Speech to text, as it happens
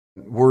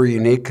We're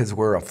unique because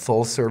we're a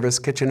full-service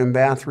kitchen and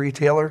bath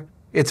retailer.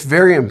 It's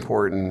very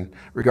important,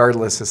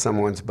 regardless of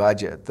someone's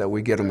budget, that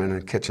we get them in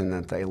a kitchen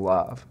that they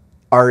love.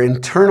 Our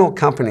internal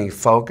company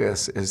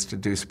focus is to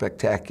do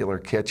spectacular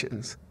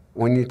kitchens.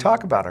 When you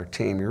talk about our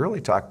team, you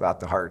really talk about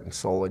the heart and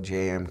soul of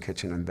JM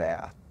Kitchen and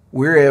Bath.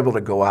 We're able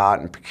to go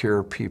out and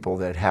procure people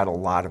that had a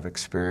lot of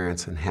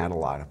experience and had a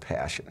lot of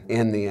passion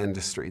in the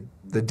industry.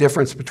 The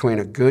difference between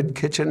a good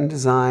kitchen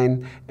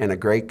design and a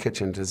great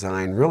kitchen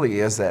design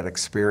really is that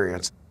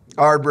experience.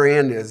 Our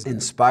brand is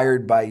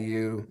inspired by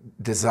you,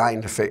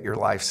 designed to fit your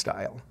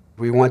lifestyle.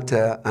 We want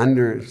to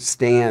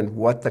understand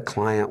what the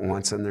client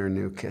wants in their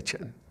new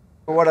kitchen.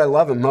 What I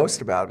love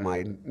most about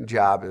my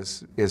job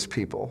is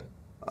people.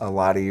 A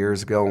lot of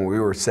years ago, when we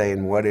were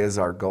saying, what is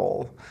our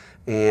goal?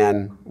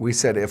 And we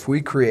said, if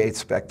we create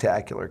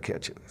spectacular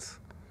kitchens,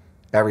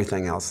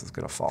 everything else is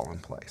going to fall in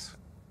place.